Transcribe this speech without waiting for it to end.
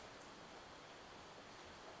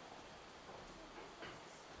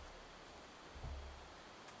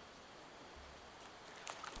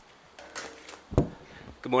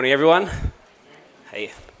Good morning, everyone.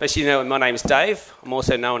 Hey, as you know, my name's Dave. I'm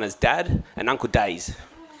also known as Dad and Uncle Days.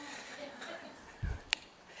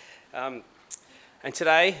 And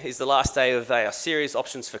today is the last day of our series,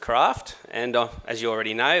 Options for Craft. And as you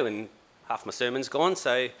already know, and half my sermon's gone,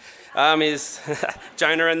 so is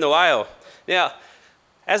Jonah and the whale. Now,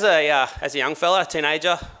 as a young fella, a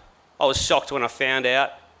teenager, I was shocked when I found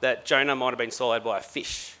out that Jonah might have been swallowed by a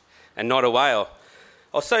fish and not a whale.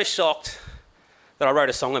 I was so shocked that I wrote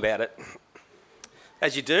a song about it,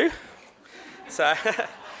 as you do. So,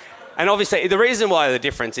 and obviously the reason why the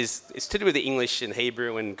difference is to do with the English and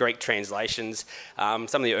Hebrew and Greek translations. Some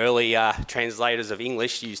of the early translators of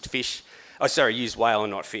English used whale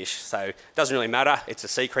and not fish. So it doesn't really matter. It's a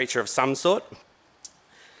sea creature of some sort.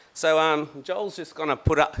 So Joel's just gonna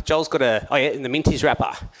the Minties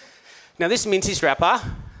wrapper. Now this Minties wrapper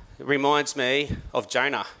reminds me of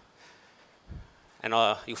Jonah, and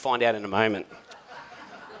you'll find out in a moment.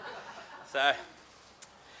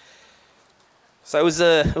 So it was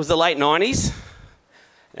the late 90s,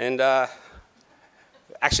 and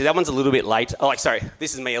actually that one's a little bit late.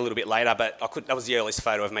 This is me a little bit later, but that was the earliest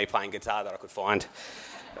photo of me playing guitar that I could find.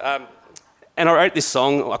 And I wrote this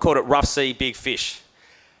song. I called it Rough Sea, Big Fish.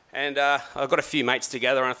 And I got a few mates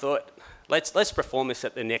together, and I thought, let's perform this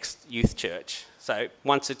at the next youth church. So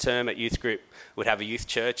once a term at youth group, we'd have a youth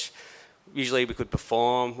church. Usually we could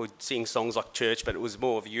perform, we'd sing songs like church, but it was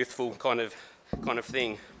more of a youthful kind of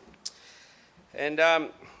thing. And I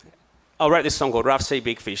wrote this song called Rough Sea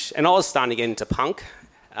Big Fish, and I was starting to get into punk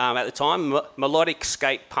at the time. Melodic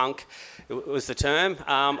skate punk was the term.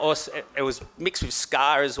 It was mixed with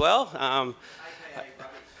ska as well.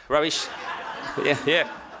 Rubbish. Yeah.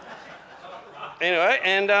 Anyway,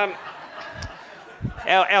 and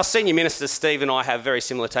our senior minister Steve and I have very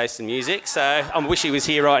similar taste in music, so I wish he was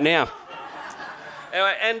here right now.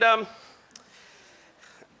 Anyway, and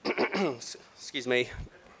excuse me.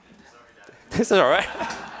 This is all right.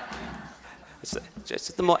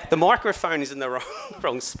 Just the microphone is in the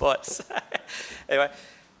wrong spot. So, anyway,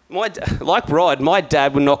 like Rod, my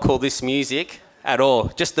dad would not call this music at all,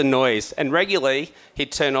 just the noise. And regularly,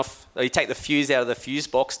 he'd take the fuse out of the fuse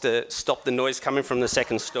box to stop the noise coming from the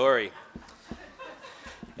second story.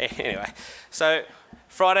 Anyway, so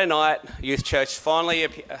Friday night, youth church finally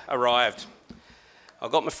arrived. I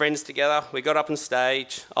got my friends together, we got up on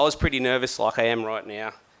stage. I was pretty nervous like I am right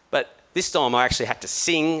now, but this time I actually had to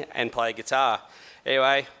sing and play guitar.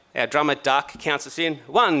 Anyway, our drummer Duck counts us in.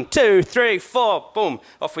 1, 2, 3, 4, boom,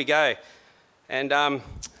 off we go. And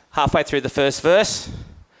halfway through the first verse,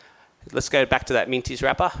 let's go back to that Minties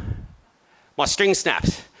wrapper. My string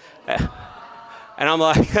snapped. And I'm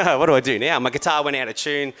like, what do I do now? My guitar went out of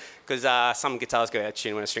tune, because some guitars go out of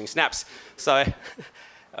tune when a string snaps. So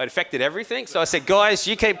it affected everything. So I said, guys,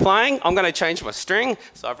 you keep playing. I'm going to change my string.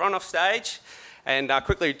 So I've run off stage and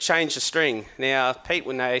quickly changed the string. Now, Pete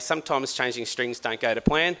would know sometimes changing strings don't go to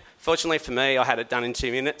plan. Fortunately for me, I had it done in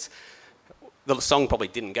 2 minutes. The song probably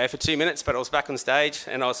didn't go for 2 minutes, but I was back on stage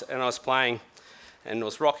and I was playing and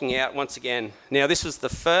was rocking out once again. Now, this was the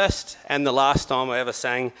first and the last time I ever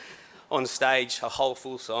sang on stage a whole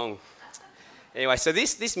full song. Anyway, so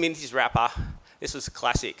this Minties wrapper, this was a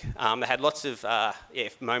classic. They had lots of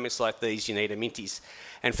moments like these, you need a Minties.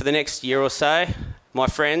 And for the next year or so, my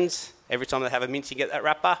friends, every time they have a Mintie get that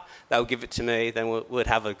wrapper, they'll give it to me. Then we'd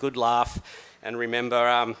have a good laugh and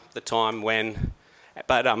remember the time when.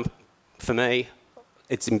 But for me,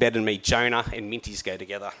 it's embedded in me. Jonah and Minties go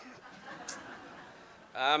together.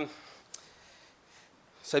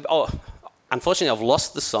 Unfortunately, I've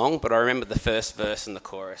lost the song, but I remember the first verse and the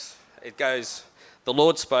chorus. It goes, the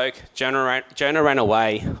Lord spoke, Jonah ran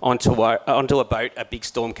away onto a boat, a big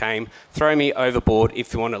storm came, throw me overboard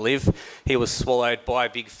if you want to live. He was swallowed by a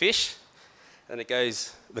big fish. And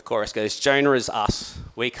the chorus goes, Jonah is us,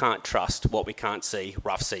 we can't trust what we can't see,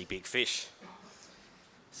 rough sea, big fish.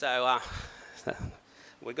 So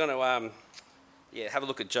we're going to have a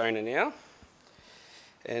look at Jonah now.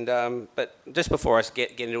 And but just before I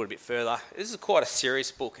get into it a bit further, this is quite a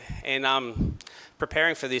serious book, and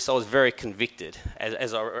preparing for this, I was very convicted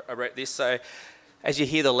as I wrote this. So, as you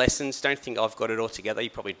hear the lessons, don't think I've got it all together.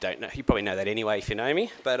 You probably don't know. You probably know that anyway if you know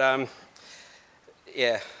me. But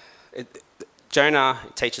Jonah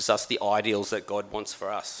teaches us the ideals that God wants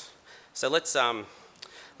for us. So let's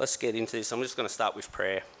get into this. I'm just going to start with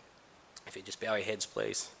prayer. If you just bow your heads,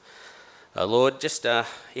 please. Lord, just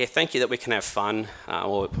thank you that we can have fun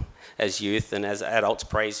as youth and as adults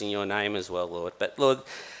praising your name as well, Lord. But Lord,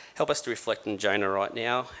 help us to reflect on Jonah right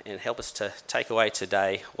now and help us to take away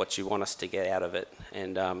today what you want us to get out of it,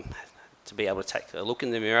 and to be able to take a look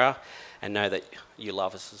in the mirror and know that you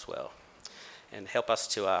love us as well. and help us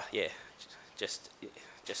to,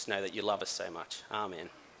 just know that you love us so much. Amen.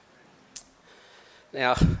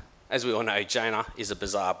 Now, as we all know, Jonah is a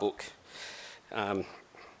bizarre book.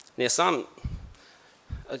 Now,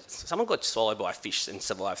 someone got swallowed by a fish and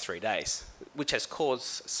survived 3 days, which has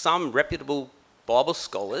caused some reputable Bible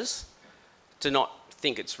scholars to not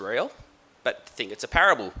think it's real, but think it's a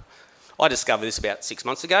parable. I discovered this about 6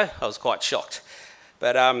 months ago. I was quite shocked.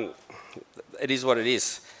 But it is what it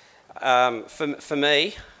is. For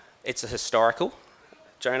me, it's a historical.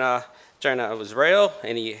 Jonah was real,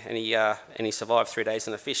 and he survived 3 days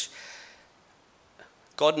in a fish.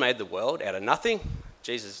 God made the world out of nothing.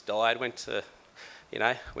 Jesus died, went to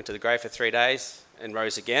the grave for 3 days, and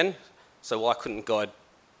rose again. So why couldn't God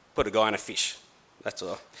put a guy in a fish? That's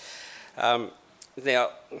all.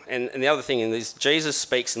 Now, and the other thing is, Jesus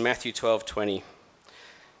speaks in Matthew 12:20,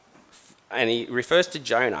 and he refers to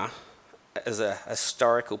Jonah as a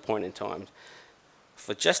historical point in time.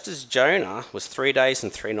 For just as Jonah was 3 days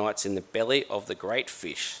and 3 nights in the belly of the great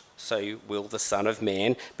fish, so will the Son of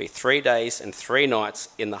Man be 3 days and 3 nights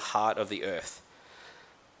in the heart of the earth.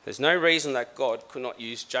 There's no reason that God could not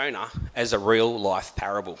use Jonah as a real-life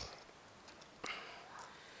parable.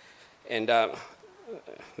 And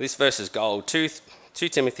this verse is gold. 2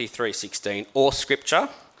 Timothy 3:16, all scripture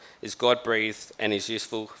is God-breathed and is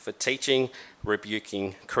useful for teaching,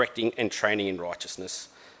 rebuking, correcting and training in righteousness,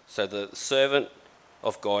 so the servant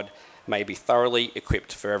of God may be thoroughly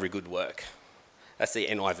equipped for every good work. That's the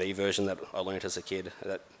NIV version that I learnt as a kid.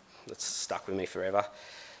 That's stuck with me forever.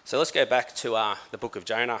 So let's go back to the book of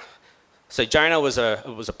Jonah. So Jonah was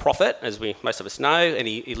a prophet, as most of us know, and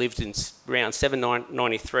he lived in around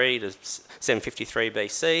 793 to 753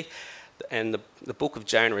 BC. And the book of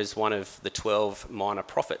Jonah is one of the 12 minor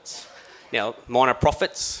prophets. Now, minor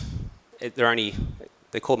prophets,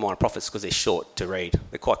 they're called minor prophets because they're short to read.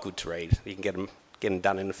 They're quite good to read. You can get them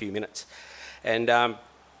done in a few minutes. And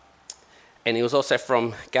he was also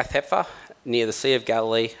from Gath-hepher, near the Sea of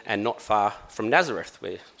Galilee, and not far from Nazareth,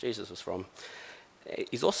 where Jesus was from.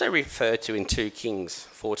 He's also referred to in 2 Kings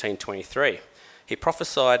 14:23. He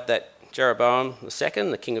prophesied that Jeroboam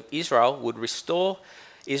II, the king of Israel, would restore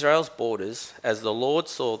Israel's borders as the Lord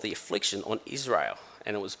saw the affliction on Israel,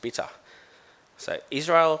 and it was bitter. So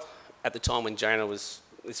Israel, at the time when this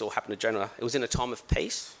all happened to Jonah, it was in a time of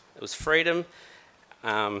peace. It was freedom.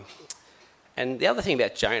 And the other thing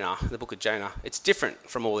about Jonah, the book of Jonah, it's different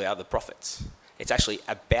from all the other prophets. It's actually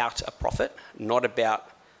about a prophet, not about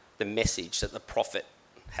the message that the prophet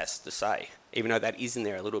has to say, even though that is in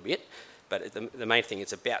there a little bit. But the main thing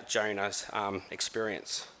is about Jonah's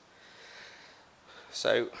experience.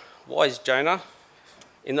 So why is Jonah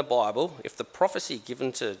in the Bible, if the prophecy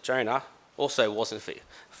given to Jonah also wasn't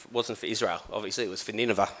for Israel? Obviously, it was for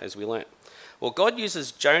Nineveh, as we learnt. Well, God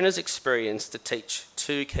uses Jonah's experience to teach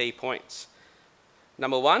 2 key points.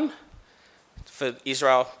 Number one, for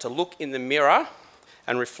Israel to look in the mirror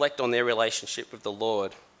and reflect on their relationship with the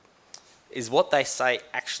Lord. Is what they say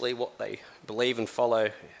actually what they believe and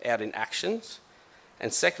follow out in actions?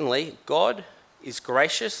 And secondly, God is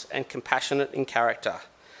gracious and compassionate in character,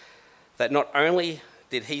 that not only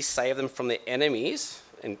did he save them from their enemies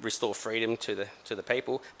and restore freedom to the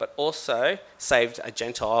people, but also saved a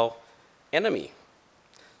Gentile enemy.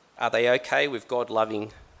 Are they okay with God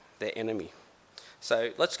loving their enemy?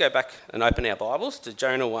 So let's go back and open our Bibles to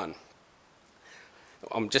Jonah 1.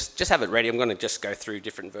 Just have it ready. I'm going to just go through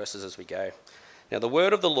different verses as we go. Now the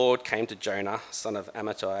word of the Lord came to Jonah, son of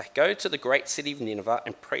Amittai. Go to the great city of Nineveh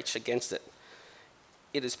and preach against it.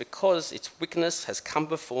 It is because its wickedness has come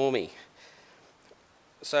before me.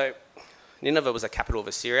 So Nineveh was the capital of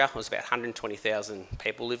Assyria. It was about 120,000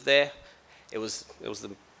 people lived there. It was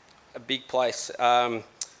a big place. It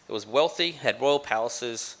was wealthy, had royal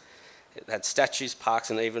palaces, it had statues, parks,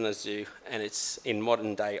 and even a zoo. And it's in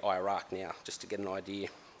modern-day Iraq now, just to get an idea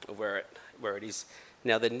of where it is.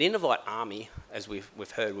 Now, the Ninevite army, as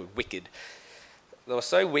we've heard, were wicked. They were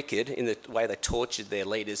so wicked in the way they tortured their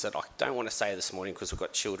leaders that I don't want to say this morning because we've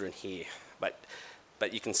got children here.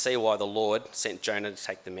 But you can see why the Lord sent Jonah to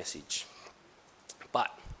take the message.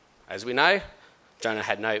 But, as we know,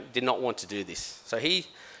 Jonah did not want to do this. So he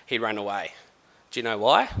ran away. Do you know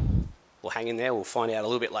why? We'll hang in there. We'll find out a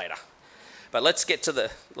little bit later. But let's get to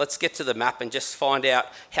the map and just find out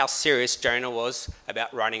how serious Jonah was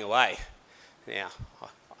about running away. Now,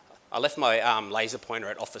 I left my laser pointer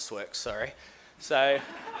at Officeworks, sorry. So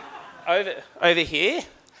over here,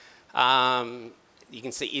 you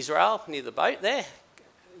can see Israel near the boat there,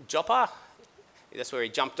 Joppa. That's where he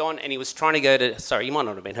jumped on, and he was trying to go to. Sorry, you might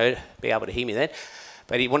not have be able to hear me then,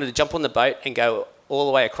 but he wanted to jump on the boat and go all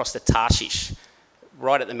the way across to Tarshish,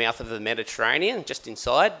 right at the mouth of the Mediterranean, just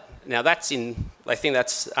inside. Now they think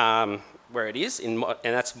that's where it is, and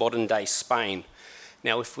that's modern day Spain.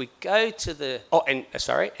 Now, if we go to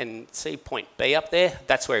and see point B up there,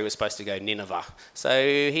 that's where he was supposed to go, Nineveh. So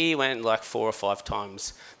he went like 4 or 5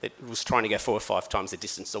 times. It was trying to go 4 or 5 times the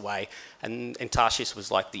distance away, and Tarshish was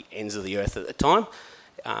like the ends of the earth at the time.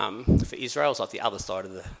 For Israel, it was like the other side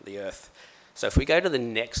of the earth. So if we go to the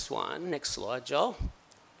next slide, Joel.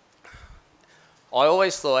 I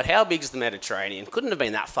always thought, how big is the Mediterranean? Couldn't have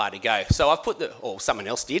been that far to go. So I've someone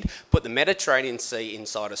else did, put the Mediterranean Sea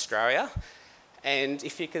inside Australia. And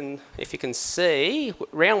if you can see,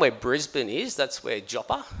 around where Brisbane is, that's where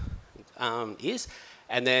Joppa is.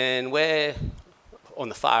 And then where, on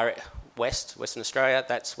the far west, Western Australia,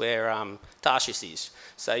 that's where Tarshish is.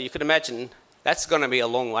 So you could imagine that's going to be a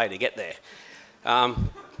long way to get there.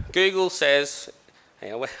 Google says,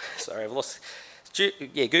 sorry, I've lost.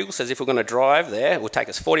 Yeah, Google says if we're going to drive there, it will take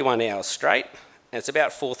us 41 hours straight, and it's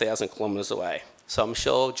about 4,000 kilometres away. So I'm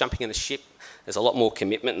sure jumping in a ship, there's a lot more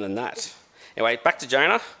commitment than that. Anyway, back to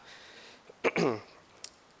Jonah.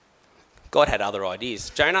 God had other ideas.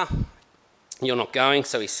 Jonah, you're not going,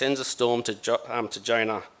 so he sends a storm to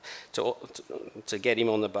Jonah to get him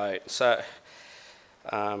on the boat. So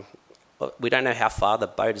we don't know how far the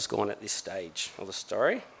boat has gone at this stage of the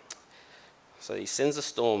story. So he sends a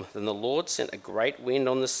storm. Then the Lord sent a great wind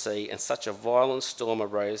on the sea, and such a violent storm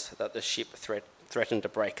arose that the ship threatened to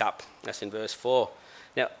break up. That's in verse 4.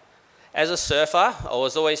 Now, as a surfer, I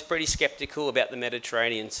was always pretty sceptical about the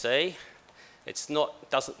Mediterranean Sea. It's not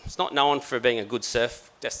known for being a good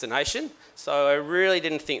surf destination, so I really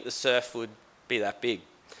didn't think the surf would be that big,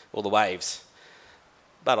 or the waves.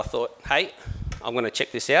 But I thought, hey, I'm going to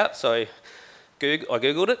check this out. So I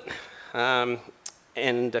googled it,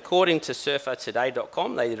 and according to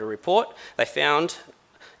surfertoday.com, they did a report. They found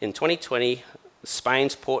in 2020,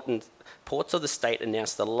 Spain's ports of the state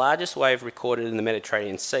announced the largest wave recorded in the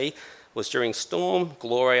Mediterranean Sea was during Storm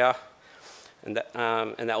Gloria, and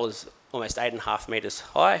that was almost 8.5 metres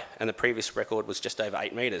high, and the previous record was just over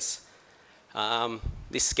 8 metres.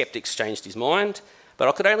 This skeptic changed his mind, but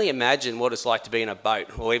I could only imagine what it's like to be in a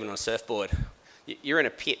boat or even on a surfboard. You're in a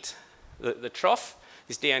pit. The trough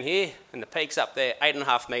is down here, and the peak's up there,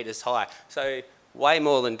 8.5 metres high, so way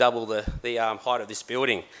more than double the height of this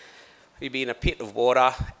building. You'd be in a pit of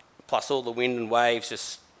water, plus all the wind and waves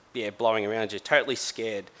just blowing around you, totally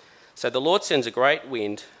scared. So the Lord sends a great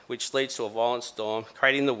wind, which leads to a violent storm,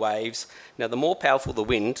 creating the waves. Now, the more powerful the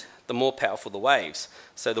wind, the more powerful the waves.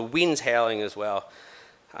 So the wind's howling as well.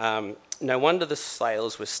 No wonder the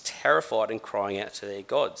sailors were terrified and crying out to their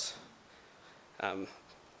gods.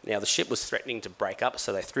 Now, the ship was threatening to break up,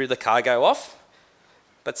 so they threw the cargo off.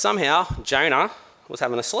 But somehow, Jonah was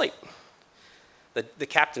having a sleep. The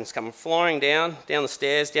captain's come flying down the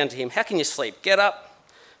stairs, down to him. How can you sleep? Get up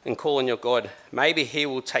and call on your God. Maybe he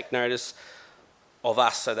will take notice of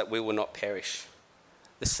us so that we will not perish.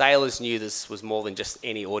 The sailors knew this was more than just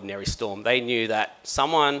any ordinary storm. They knew that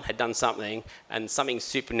someone had done something and something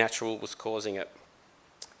supernatural was causing it.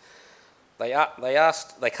 They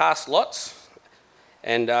cast lots,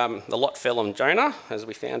 and the lot fell on Jonah, as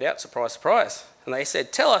we found out, surprise, surprise. And they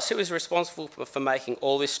said, tell us who is responsible for making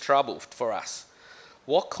all this trouble for us.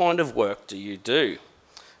 What kind of work do you do?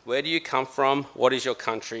 Where do you come from? What is your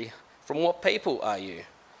country? From what people are you?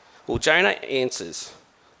 Well, Jonah answers,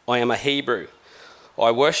 I am a Hebrew. I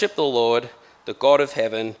worship the Lord, the God of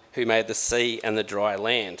heaven, who made the sea and the dry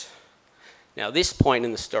land. Now, this point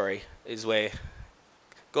in the story is where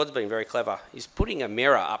God's been very clever. He's putting a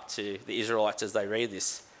mirror up to the Israelites as they read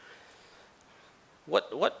this.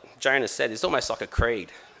 What Jonah said is almost like a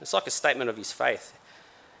creed. It's like a statement of his faith.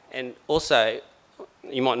 And also,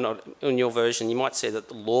 you might not, in your version, you might see that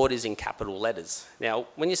the Lord is in capital letters. Now,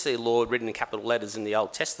 when you see Lord written in capital letters in the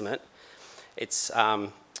Old Testament, it's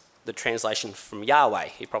the translation from Yahweh.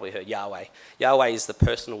 You've probably heard Yahweh. Yahweh is the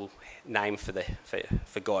personal name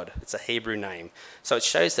for God. It's a Hebrew name. So it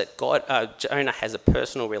shows that Jonah has a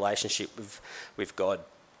personal relationship with God.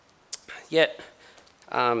 Yet,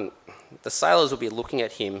 the sailors will be looking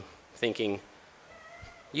at him thinking,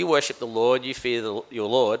 you worship the Lord, you fear your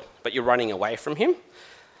Lord, but you're running away from him?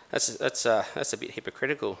 That's a bit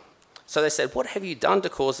hypocritical. So they said, what have you done to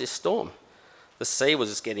cause this storm? The sea was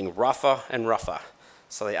just getting rougher and rougher.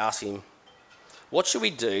 So they asked him, what should we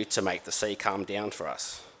do to make the sea calm down for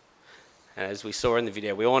us? And as we saw in the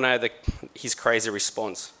video, we all know his crazy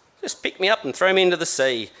response. Just pick me up and throw me into the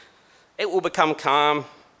sea. It will become calm.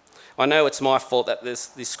 I know it's my fault that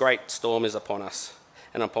this great storm is upon us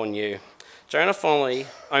and upon you. Jonah finally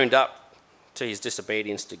owned up to his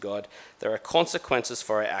disobedience to God, there are consequences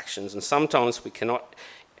for our actions, and sometimes we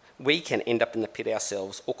can end up in the pit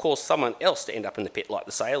ourselves or cause someone else to end up in the pit, like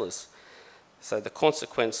the sailors. So the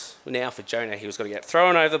consequence now for Jonah, he was going to get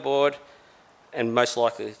thrown overboard and most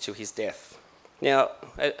likely to his death. Now,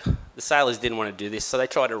 the sailors didn't want to do this, so they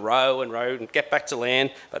tried to row and get back to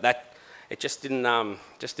land, but it just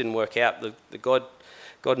didn't work out.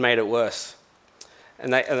 God made it worse,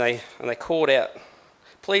 and they called out,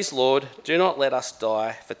 "Please, Lord, do not let us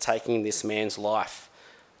die for taking this man's life.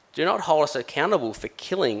 Do not hold us accountable for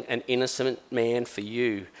killing an innocent man for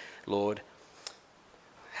you, Lord.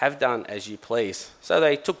 Have done as you please." So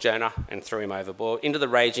they took Jonah and threw him overboard into the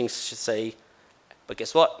raging sea. But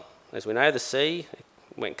guess what? As we know, the sea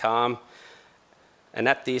went calm. And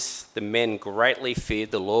at this, the men greatly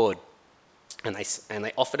feared the Lord. And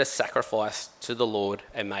they offered a sacrifice to the Lord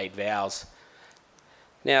and made vows.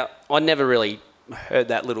 Now, I never really heard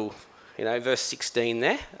that little, verse 16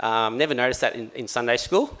 there. Never noticed that in Sunday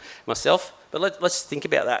school myself. But let's think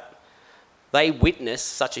about that. They witnessed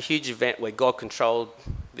such a huge event where God controlled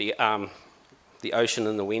the ocean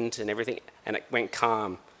and the wind and everything, and it went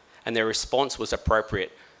calm. And their response was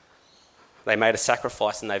appropriate. They made a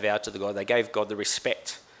sacrifice and they vowed to the God. They gave God the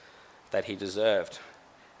respect that he deserved.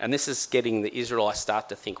 And this is getting the Israelites start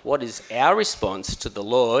to think, what is our response to the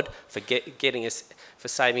Lord for getting us, for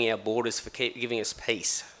saving our borders, for giving us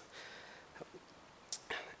peace?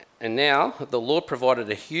 And now the Lord provided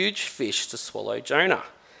a huge fish to swallow Jonah.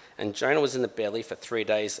 And Jonah was in the belly for 3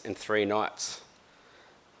 days and 3 nights.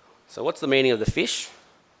 So what's the meaning of the fish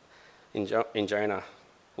in Jonah?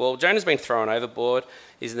 Well, Jonah's been thrown overboard.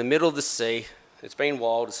 He's in the middle of the sea. It's been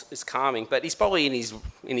wild. It's calming, but he's probably in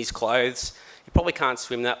his clothes. He probably can't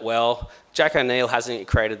swim that well. Jack O'Neill hasn't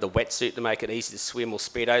created the wetsuit to make it easy to swim, or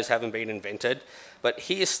Speedos haven't been invented. But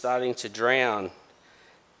he is starting to drown.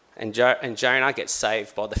 And Jonah gets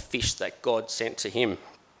saved by the fish that God sent to him.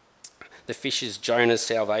 The fish is Jonah's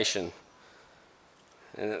salvation.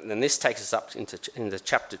 And then this takes us up into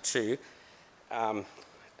chapter 2.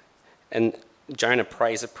 And Jonah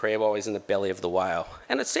prays a prayer while he's in the belly of the whale.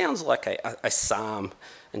 And it sounds like a psalm.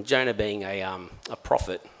 And Jonah, being a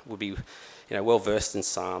prophet, would be well versed in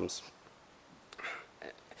psalms.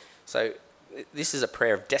 So this is a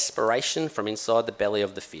prayer of desperation from inside the belly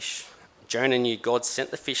of the fish. Jonah knew God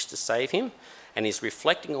sent the fish to save him, and he's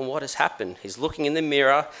reflecting on what has happened. He's looking in the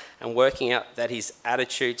mirror and working out that his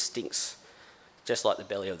attitude stinks, just like the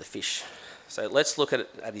belly of the fish. So let's look at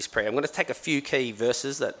his prayer. I'm going to take a few key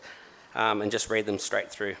verses and just read them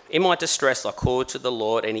straight through. "In my distress I called to the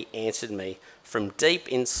Lord, and he answered me. From deep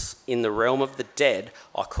in the realm of the dead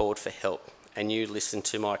I called for help, and you listened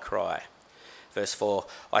to my cry." Verse 4,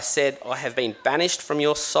 "I said, I have been banished from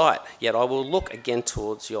your sight, yet I will look again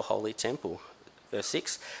towards your holy temple." Verse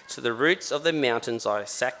 6, "To the roots of the mountains I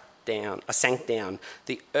sank down.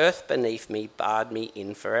 The earth beneath me barred me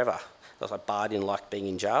in forever." I was like barred in, like being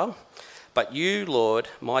in jail. "But you, Lord,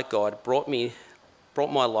 my God, brought my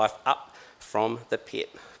life up from the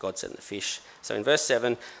pit." God sent the fish. So in verse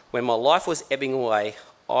 7, "When my life was ebbing away,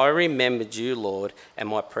 I remembered you, Lord, and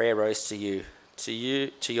my prayer rose to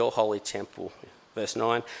your holy temple." Verse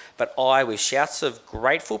 9, "But I, with shouts of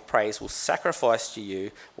grateful praise, will sacrifice to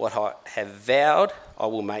you. What I have vowed, I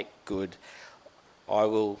will make good. I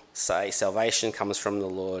will say, salvation comes from the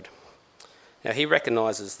Lord." Now he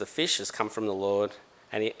recognises the fish has come from the Lord,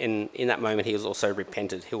 and in that moment he was also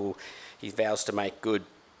repented. He vows to make good.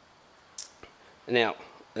 Now,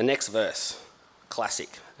 the next verse,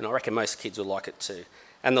 classic, and I reckon most kids will like it too.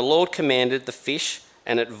 "And the Lord commanded the fish,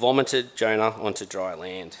 and it vomited Jonah onto dry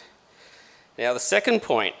land." Now, the second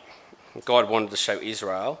point God wanted to show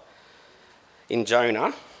Israel in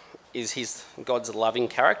Jonah is God's loving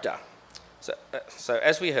character. So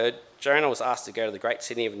as we heard, Jonah was asked to go to the great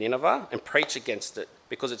city of Nineveh and preach against it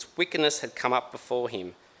because its wickedness had come up before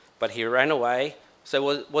him. But he ran away.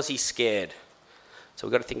 So was he scared? So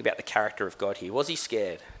we've got to think about the character of God here. Was he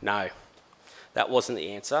scared? No. That wasn't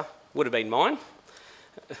the answer. Would have been mine.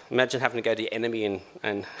 Imagine having to go to your enemy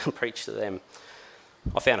and preach to them.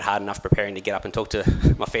 I found it hard enough preparing to get up and talk to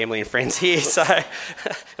my family and friends here, and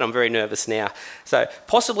I'm very nervous now. So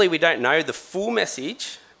possibly we don't know the full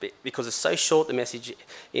message because it's so short, the message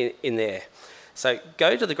in there. So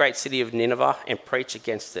go to the great city of Nineveh and preach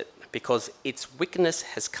against it because its wickedness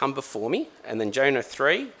has come before me. And then Jonah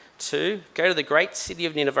 3:2, "Go to the great city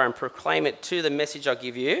of Nineveh and proclaim it to the message I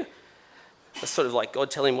give you." That's sort of like God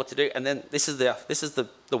telling him what to do. And then this is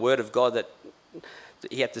the word of God that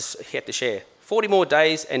he had to share. 40 more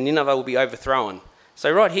days and Nineveh will be overthrown. So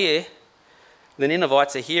right here, the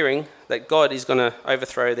Ninevites are hearing that God is going to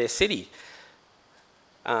overthrow their city.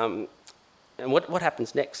 And what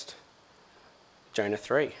happens next? Jonah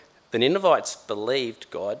 3. The Ninevites believed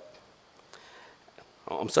God.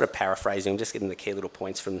 I'm sort of paraphrasing. I'm just getting the key little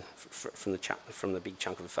points from the big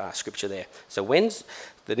chunk of scripture there. So when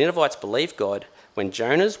the Ninevites believed God, when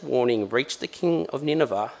Jonah's warning reached the king of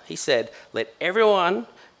Nineveh, he said, "Let everyone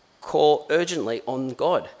call urgently on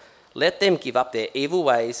God. Let them give up their evil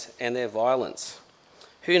ways and their violence."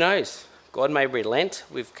 Who knows? God may relent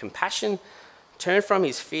with compassion, turn from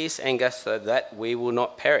his fierce anger so that we will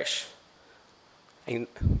not perish. And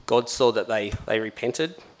God saw that they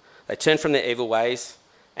repented, they turned from their evil ways,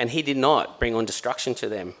 and he did not bring on destruction to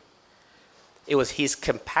them. It was his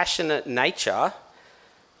compassionate nature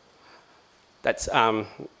that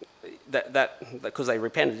because they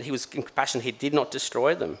repented, he was compassionate, he did not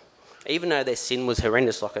destroy them, even though their sin was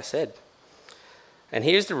horrendous, like I said. And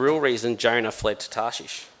here's the real reason Jonah fled to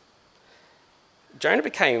Tarshish. Jonah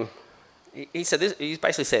he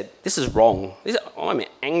basically said, "This is wrong. I'm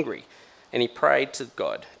angry." And he prayed to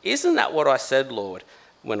God. "Isn't that what I said, Lord,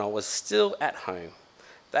 when I was still at home?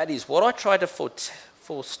 That is what I tried to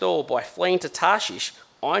forestall by fleeing to Tarshish.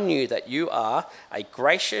 I knew that you are a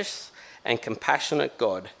gracious and compassionate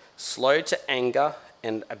God, slow to anger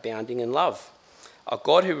and abounding in love, a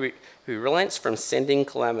God who relents from sending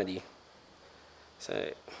calamity."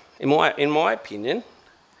 So, in my opinion,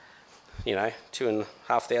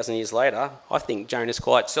 2,500 years later, I think Jonah's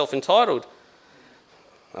quite self-entitled.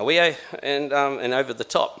 Are we and over the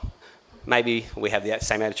top? Maybe we have the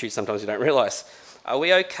same attitude. Sometimes we don't realise. Are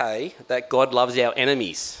we okay that God loves our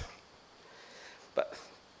enemies? But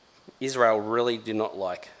Israel really did not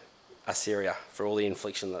like Assyria for all the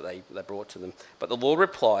infliction that they brought to them. But the Lord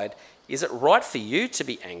replied, "Is it right for you to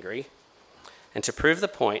be angry?" And to prove the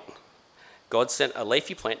point, God sent a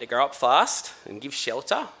leafy plant to grow up fast and give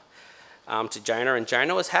shelter to Jonah, and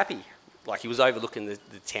Jonah was happy. Like, he was overlooking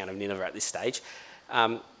the town of Nineveh at this stage.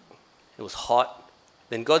 It was hot.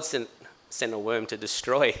 Then God sent a worm to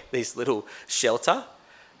destroy this little shelter,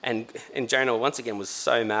 and Jonah once again was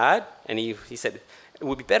so mad, and he said, "It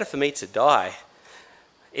would be better for me to die."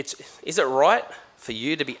 Is it right for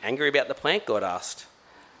you to be angry about the plant?" God asked.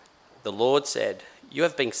 The Lord said, "You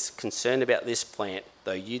have been concerned about this plant,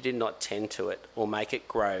 though you did not tend to it or make it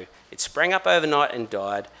grow. It sprang up overnight and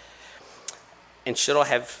died. And should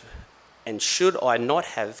I not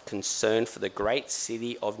have concern for the great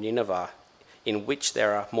city of Nineveh, in which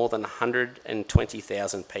there are more than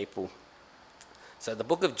 120,000 people?" So the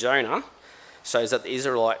book of Jonah shows the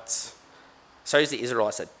Israelites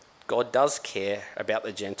that God does care about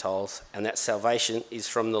the Gentiles, and that salvation is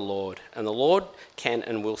from the Lord. And the Lord can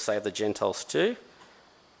and will save the Gentiles too.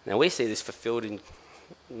 Now we see this fulfilled in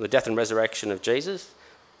the death and resurrection of Jesus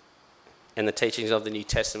and the teachings of the New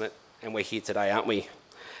Testament, and we're here today, aren't we?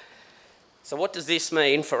 So what does this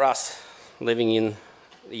mean for us living in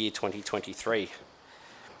the year 2023?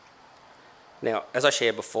 Now, as I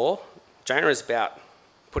shared before, Jonah is about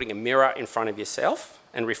putting a mirror in front of yourself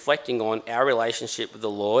and reflecting on our relationship with the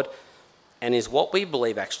Lord, and is what we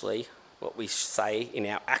believe actually what we say in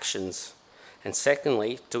our actions. And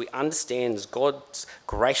secondly, do we understand God's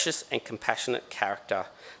gracious and compassionate character,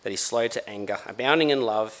 that is slow to anger, abounding in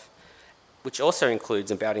love, which also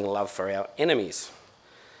includes abounding love for our enemies?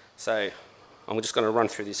 So I'm just going to run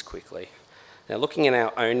through this quickly. Now, looking in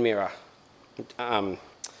our own mirror, now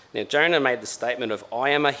Jonah made the statement of, "I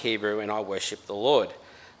am a Hebrew and I worship the Lord,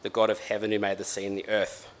 the God of heaven who made the sea and the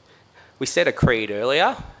earth." We said a creed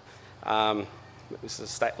earlier. It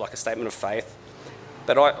was like a statement of faith.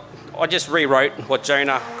 But I just rewrote what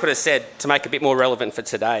Jonah could have said to make it a bit more relevant for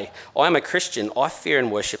today. "I am a Christian. I fear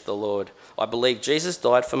and worship the Lord. I believe Jesus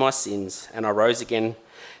died for my sins and I rose again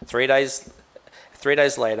 3 days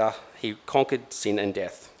later. He conquered sin and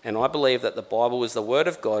death. And I believe that the Bible is the Word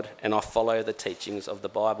of God, and I follow the teachings of the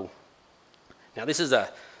Bible." Now, this is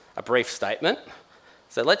a brief statement.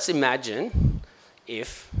 So let's imagine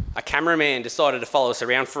if a cameraman decided to follow us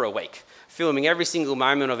around for a week, filming every single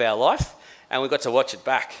moment of our life, and we got to watch it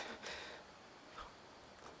back.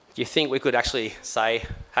 Do you think we could actually say,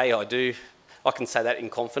 "Hey, I can say that in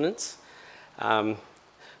confidence"?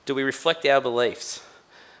 Do we reflect our beliefs?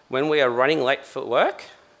 When we are running late for work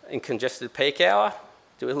in congested peak hour,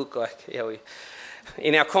 do we look like,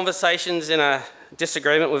 in our conversations, in a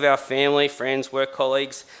disagreement with our family, friends, work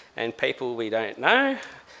colleagues, and people we don't know?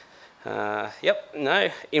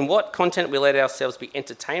 No. In what content we let ourselves be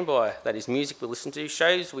entertained by, that is music we listen to,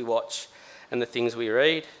 shows we watch, and the things we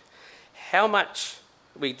read? How much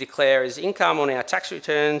we declare as income on our tax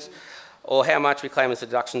returns, or how much we claim as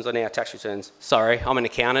deductions on our tax returns? Sorry, I'm an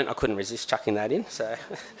accountant. I couldn't resist chucking that in. So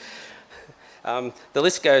the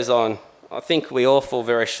list goes on. I think we all fall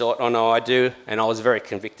very short. I know I do, and I was very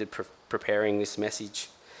convicted preparing this message.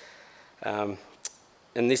 And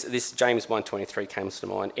this James 1:23 comes to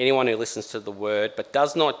mind. Anyone who listens to the word but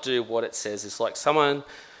does not do what it says is like someone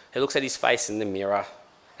who looks at his face in the mirror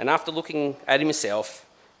and after looking at himself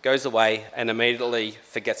goes away and immediately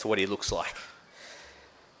forgets what he looks like.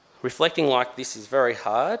 Reflecting like this is very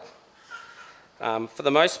hard. For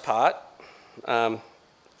the most part,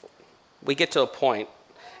 we get to a point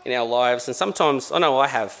in our lives, and sometimes, I know I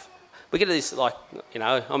have, we get to this, like,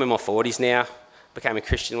 I'm in my 40s now, became a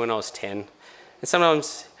Christian when I was 10, and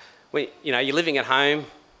sometimes, you're living at home,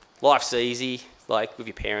 life's easy, like with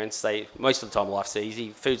your parents, most of the time life's easy,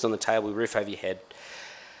 food's on the table, roof over your head.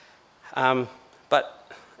 And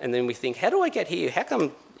then we think, how do I get here? How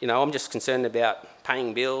come, I'm just concerned about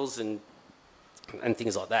paying bills and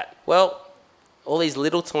things like that? Well, all these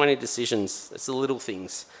little tiny decisions, it's the little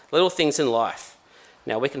things in life.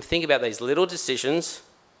 Now we can think about these little decisions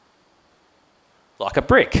like a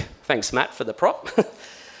brick. Thanks, Matt, for the prop.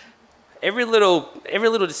 Every little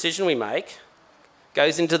decision we make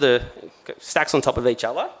goes into stacks on top of each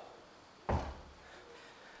other.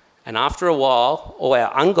 And after a while, all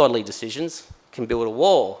our ungodly decisions can build a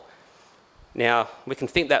wall. Now, we can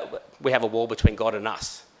think that we have a wall between God and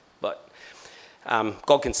us, but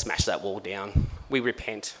God can smash that wall down. We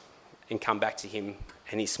repent and come back to him,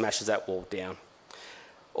 and he smashes that wall down.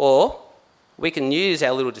 Or we can use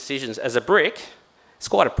our little decisions as a brick. It's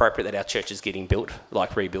quite appropriate that our church is getting built,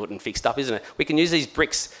 like rebuilt and fixed up, isn't it? We can use these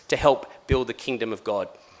bricks to help build the kingdom of God.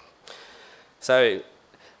 So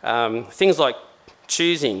things like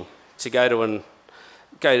choosing to go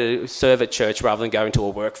to serve at church rather than going to a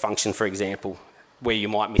work function, for example, where you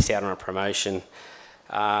might miss out on a promotion.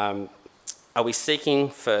 Are we seeking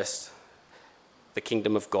first the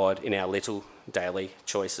kingdom of God in our little daily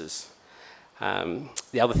choices?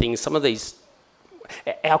 The other thing is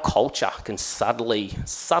our culture can subtly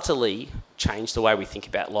change the way we think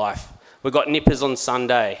about life. We've got nippers on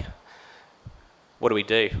Sunday. What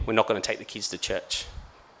do? We're not going to take the kids to church.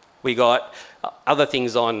 We got other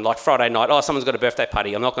things on, like Friday night. Oh, someone's got a birthday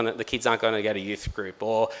party. The kids aren't going to go to youth group.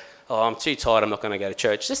 Or, oh, I'm too tired. I'm not going to go to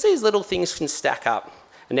church. Just these little things can stack up.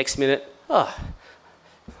 The next minute, I'm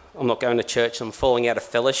not going to church. I'm falling out of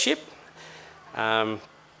fellowship. And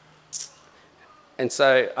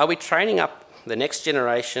so, are we training up the next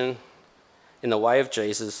generation in the way of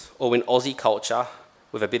Jesus, or in Aussie culture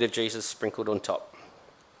with a bit of Jesus sprinkled on top?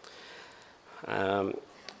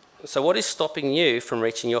 So what is stopping you from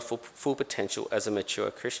reaching your full potential as a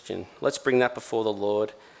mature Christian? Let's bring that before the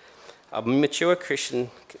Lord. A mature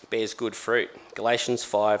Christian bears good fruit. Galatians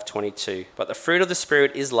 5:22. But the fruit of the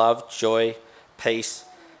Spirit is love, joy, peace,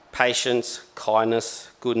 patience, kindness,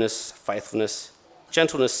 goodness, faithfulness,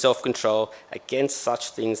 gentleness, self-control. Against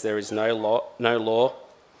such things there is no law.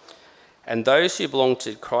 And those who belong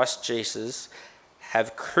to Christ Jesus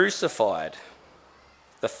have crucified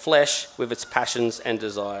the flesh with its passions and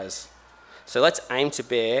desires. So let's aim to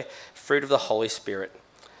bear fruit of the Holy Spirit.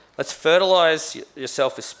 Let's fertilize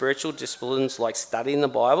yourself with spiritual disciplines like studying the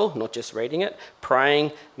Bible, not just reading it,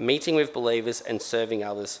 praying, meeting with believers, and serving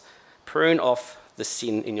others. Prune off the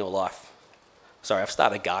sin in your life. Sorry, I've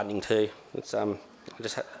started gardening too. I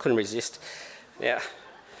just couldn't resist. Now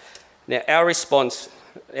our response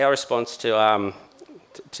to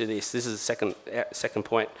this is the second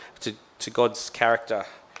point, to God's character.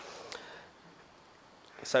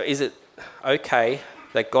 So is it okay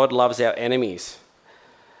that God loves our enemies?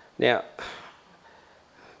 Now,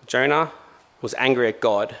 Jonah was angry at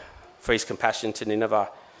God for his compassion to Nineveh.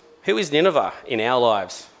 Who is Nineveh in our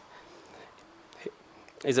lives?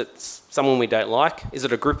 Is it someone we don't like? Is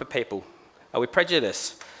it a group of people? Are we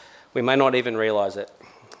prejudiced? We may not even realise it.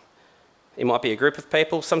 It might be a group of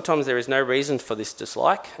people. Sometimes there is no reason for this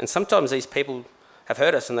dislike, and sometimes these people have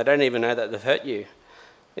hurt us and they don't even know that they've hurt you.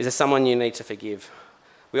 Is there someone you need to forgive?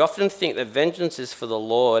 We often think that vengeance is for the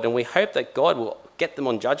Lord, and we hope that God will get them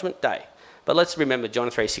on Judgment Day. But let's remember John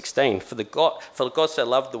 3:16. For God so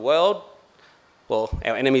loved the world, well,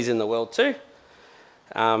 our enemies in the world too,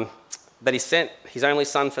 that he sent his only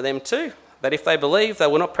Son for them too, that if they believe, they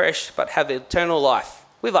will not perish but have eternal life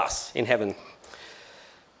with us in heaven.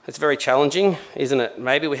 It's very challenging, isn't it?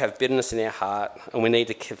 Maybe we have bitterness in our heart and we need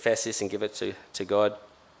to confess this and give it to God.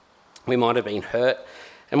 We might have been hurt.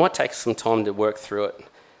 It might take some time to work through it,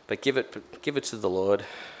 but give it to the Lord.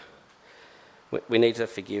 We need to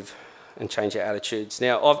forgive and change our attitudes.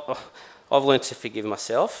 Now, I've learned to forgive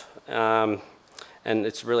myself, and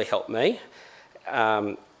it's really helped me.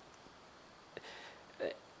 And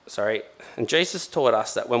Jesus taught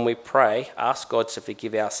us that when we pray, ask God to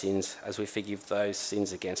forgive our sins as we forgive those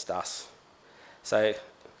sins against us. So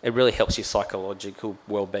it really helps your psychological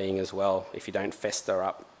well-being as well if you don't fester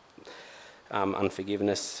up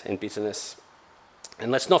unforgiveness and bitterness.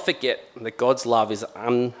 And let's not forget that God's love is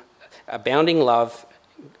abounding love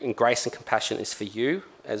and grace and compassion is for you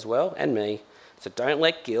as well and me. So don't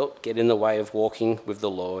let guilt get in the way of walking with the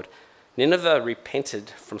Lord. Nineveh repented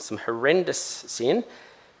from some horrendous sin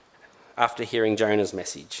after hearing Jonah's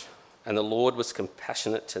message, and the Lord was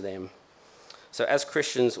compassionate to them. So as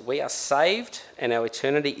Christians, we are saved and our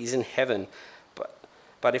eternity is in heaven.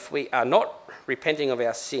 But if we are not repenting of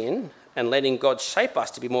our sin and letting God shape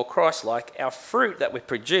us to be more Christ-like, our fruit that we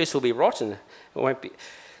produce will be rotten. It won't be.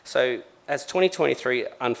 So as 2023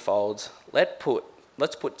 unfolds, let's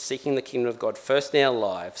put seeking the kingdom of God first in our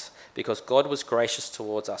lives, because God was gracious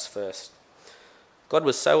towards us first. God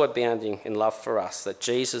was so abounding in love for us that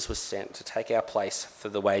Jesus was sent to take our place for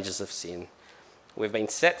the wages of sin. We've been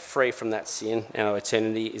set free from that sin, and our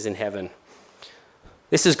eternity is in heaven.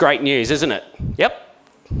 This is great news, isn't it? Yep.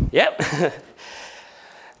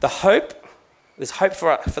 There's hope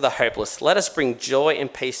for the hopeless. Let us bring joy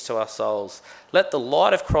and peace to our souls. Let the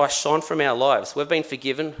light of Christ shine from our lives. We've been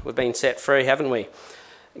forgiven. We've been set free, haven't we?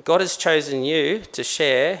 God has chosen you to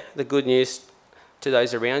share the good news to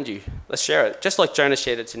those around you. Let's share it. Just like Jonah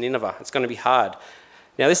shared it to Nineveh. It's going to be hard.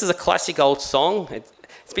 Now, this is a classic old song. It's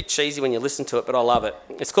a bit cheesy when you listen to it, but I love it.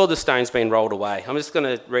 It's called The Stone's Been Rolled Away. I'm just going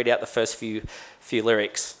to read out the first few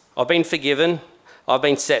lyrics. I've been forgiven. I've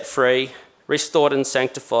been set free. Restored and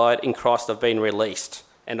sanctified. In Christ I've been released,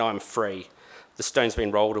 and I'm free. The stone's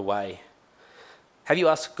been rolled away. Have you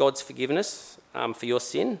asked God's forgiveness for your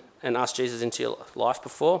sin and asked Jesus into your life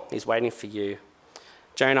before? He's waiting for you.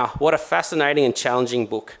 Jonah, what a fascinating and challenging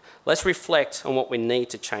book. Let's reflect on what we need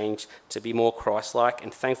to change to be more Christ-like,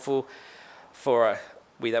 and thankful for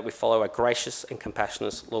that we follow a gracious and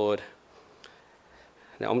compassionate Lord.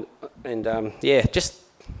 Now, I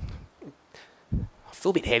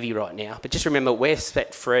feel a bit heavy right now, but just remember we're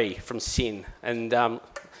set free from sin. And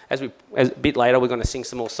as a bit later, we're going to sing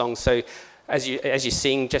some more songs. So as you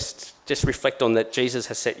sing, just reflect on that Jesus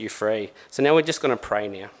has set you free. So now we're just going to pray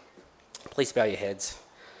now. Please bow your heads.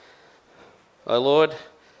 Oh Lord,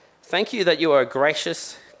 thank you that you are a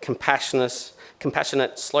gracious,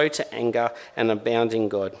 compassionate, slow to anger, and abounding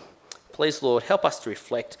God. Please, Lord, help us to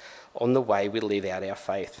reflect on the way we live out our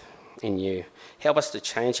faith in you. Help us to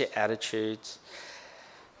change our attitudes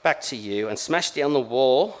back to you and smash down the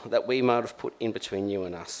wall that we might have put in between you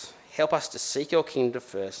and us. Help us to seek your kingdom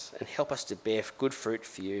first, and help us to bear good fruit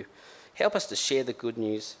for you. Help us to share the good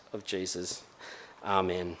news of Jesus.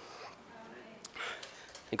 Amen.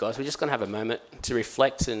 Hey guys, we're just going to have a moment to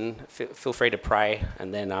reflect, and feel free to pray,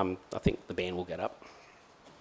 and then I think the band will get up.